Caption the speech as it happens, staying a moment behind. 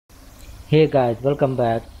Hey guys, welcome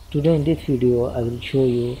back. Today in this video I will show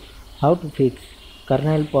you how to fix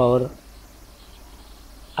Kernel Power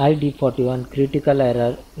ID 41 critical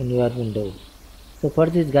error in your Windows. So for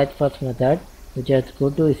this guys, first method, you just go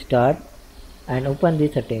to start and open the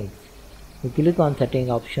settings. You click on setting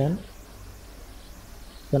option.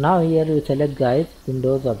 So now here you select guys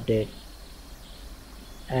Windows update,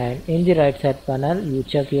 and in the right side panel you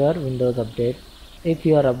check your Windows update. If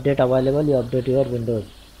your update available, you update your Windows.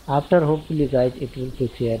 After hopefully guys it will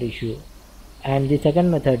fix your issue. And the second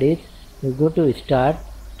method is you go to start,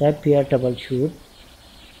 type here troubleshoot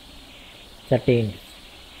settings,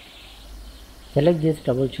 select this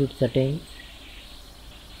troubleshoot settings.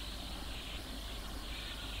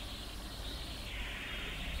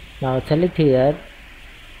 Now select here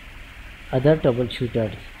other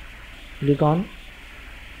troubleshooters, click on,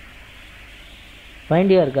 find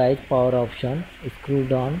here guys power option, scroll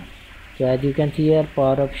down. So as you can see here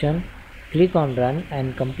power option, click on run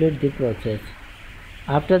and complete the process.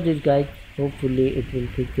 After this guys, hopefully it will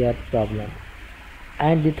fix your problem.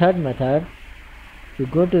 And the third method, you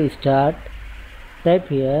go to start, type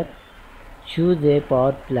here choose a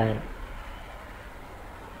power plan,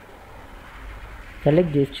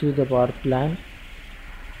 select this choose a power plan.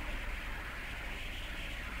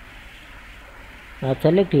 Now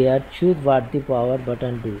select here choose what the power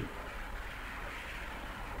button do.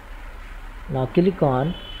 Now click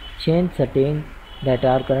on change settings that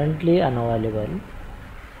are currently unavailable.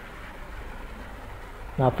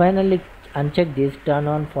 Now finally uncheck this turn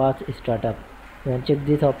on fast startup. You uncheck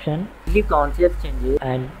this option, click on save changes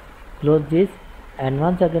and close this, and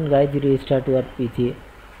once again guys restart your PC.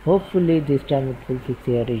 Hopefully this time it will fix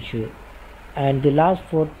your issue. And the last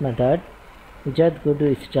fourth method, you just go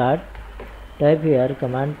to start, type here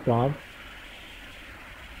command prompt,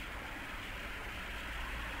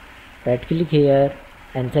 right click here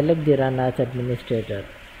and select the run as administrator.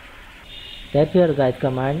 Type here guys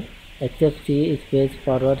command xfc space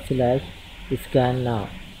 / scan now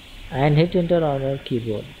and hit enter on your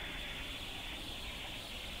keyboard.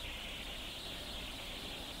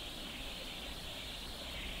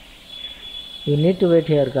 You need to wait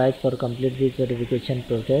here guys for complete this verification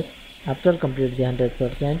process. After complete the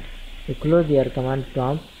 100%, you close your command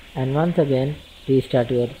prompt and once again restart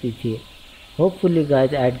your PC. Hopefully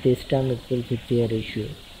guys at this time it will fix your issue.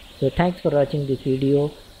 So thanks for watching this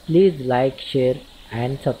video. Please like, share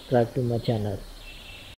and subscribe to my channel.